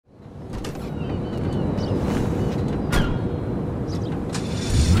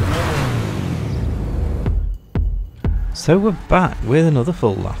So we're back with another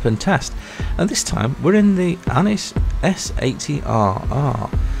full lap and test, and this time we're in the Annis S80 RR.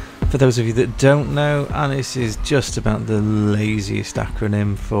 For those of you that don't know, Annis is just about the laziest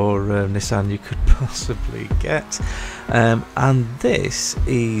acronym for Nissan you could possibly get, and this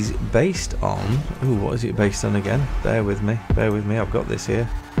is based on, what is it based on again? Bear with me, I've got this here,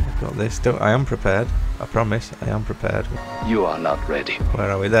 I am prepared, I promise, I am prepared. You are not ready. Where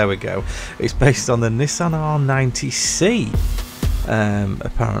are we? There we go. It's based on the Nissan R90C,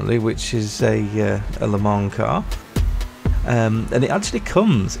 apparently, which is a Le Mans car. And it actually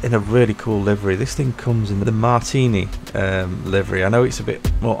comes in a really cool livery. This thing comes in the Martini livery. I know it's a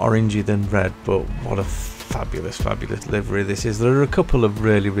bit more orangey than red, but what a fabulous livery this is. There are a couple of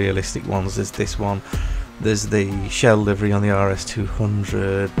really realistic ones. There's this one. There's the Shell livery on the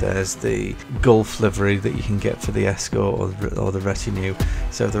RS200, there's the Gulf livery that you can get for the Escort or the Retinue,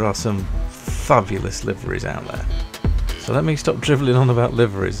 so there are some fabulous liveries out there. So let me stop drivelling on about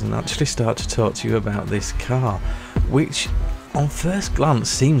liveries and actually start to talk to you about this car, which on first glance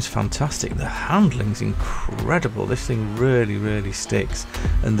seems fantastic. The handling's incredible, this thing really sticks,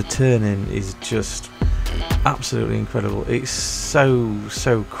 and the turn-in is just absolutely incredible. It's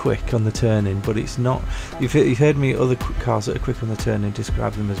so quick on the turn-in, but it's not. You've heard me other cars that are quick on the turn-in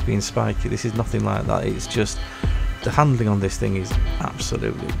describe them as being spiky. This is nothing like that. It's just the handling on this thing is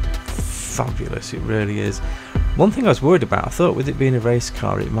absolutely fabulous. It really is. One thing I was worried about, I thought with it being a race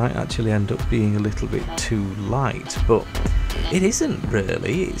car it might actually end up being a little bit too light, but it isn't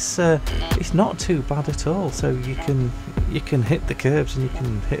really. It's not too bad at all. So you can hit the curbs and you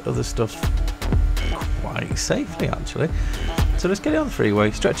can hit other stuff quite safely actually. So let's get it on the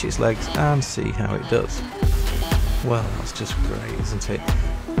freeway, stretch its legs and see how it does. Well, that's just great, isn't it?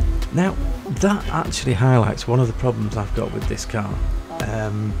 Now that actually highlights one of the problems I've got with this car.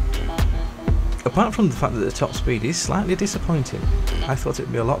 Apart from the fact that the top speed is slightly disappointing, I thought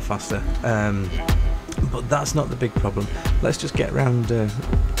it'd be a lot faster, but that's not the big problem. Let's just get round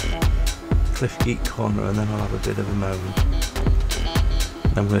Cliff Geek Corner and then I'll have a bit of a moan.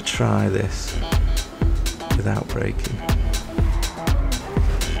 I'm going to try this without braking.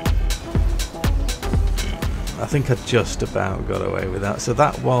 I think I just about got away with that. So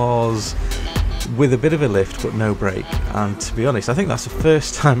that was with a bit of a lift but no brake, and to be honest I think that's the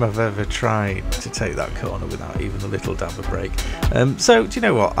first time I've ever tried to take that corner without even a little dab of brake. So do you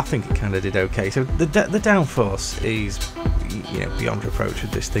know what, I think it kind of did okay. So the downforce is, you know, beyond reproach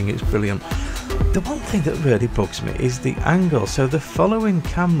with this thing. It's brilliant. The one thing that really bugs me is the angle. So the following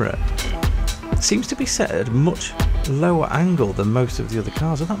camera seems to be set at a much lower angle than most of the other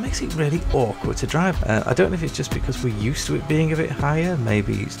cars, and that makes it really awkward to drive. I don't know if it's just because we're used to it being a bit higher,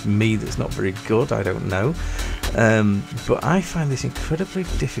 maybe it's me that's not very good, I don't know, but I find this incredibly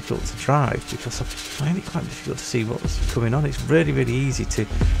difficult to drive because I find it quite difficult to see what's coming on. It's really easy to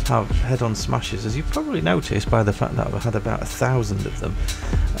have head-on smashes, as you've probably noticed by the fact that I've had about 1,000 of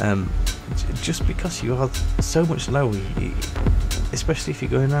them, just because you are so much lower. Especially if you're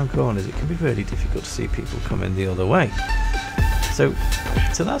going around corners, it can be really difficult to see people coming the other way. So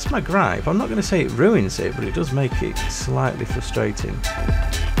that's my gripe. I'm not going to say it ruins it, but it does make it slightly frustrating.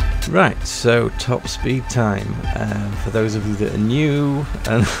 Right, so top speed time. For those of you that are new,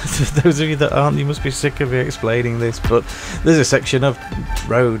 and for those of you that aren't, you must be sick of me explaining this, but there's a section of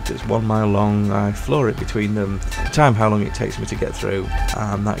road that's 1 mile long. I floor it between them, time how long it takes me to get through,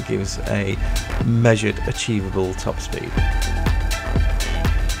 and that gives a measured, achievable top speed.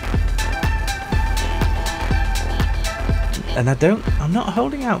 And I'm not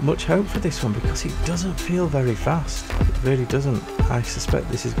holding out much hope for this one because it doesn't feel very fast. It really doesn't. I suspect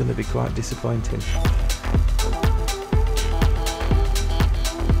this is going to be quite disappointing.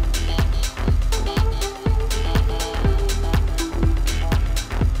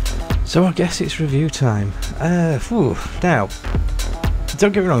 So I guess it's review time. Now,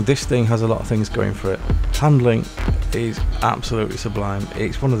 don't get me wrong, this thing has a lot of things going for it. Handling is absolutely sublime.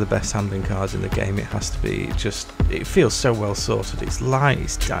 It's one of the best handling cars in the game. It has to be. It feels so well sorted. It's light,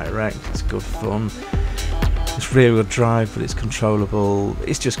 it's direct, it's good fun. It's rear wheel drive, but it's controllable.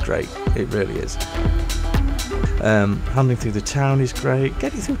 It's just great. It really is. Handling through the town is great.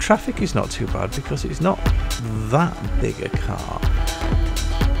 Getting through traffic is not too bad because it's not that big a car.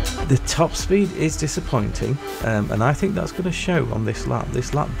 The top speed is disappointing, and I think that's going to show on this lap.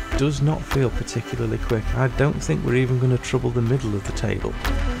 This lap does not feel particularly quick. I don't think we're even going to trouble the middle of the table.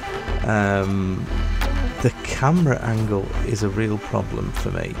 The camera angle is a real problem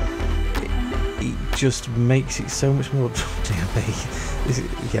for me. It just makes it so much more.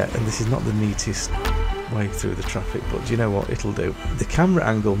 Yeah, and this is not the neatest way through the traffic, but do you know what, it'll do. The camera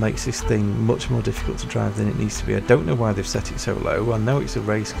angle makes this thing much more difficult to drive than it needs to be. I don't know why they've set it so low. I know it's a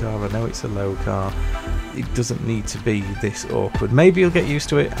race car, I know it's a low car. It doesn't need to be this awkward. Maybe you'll get used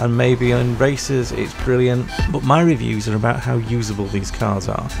to it, and maybe in races it's brilliant, but my reviews are about how usable these cars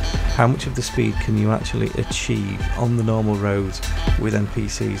are. How much of the speed can you actually achieve on the normal roads with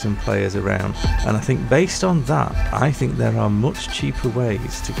NPCs and players around? And I think based on that, I think there are much cheaper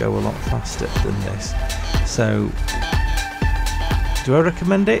ways to go a lot faster than this. So do I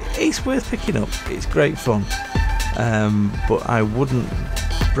recommend it? It's worth picking up. It's great fun, but I wouldn't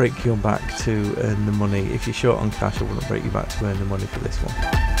break your back to earn the money. If you're short on cash, I wouldn't break your back to earn the money for this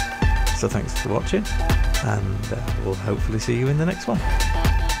one. So thanks for watching, and we'll hopefully see you in the next one.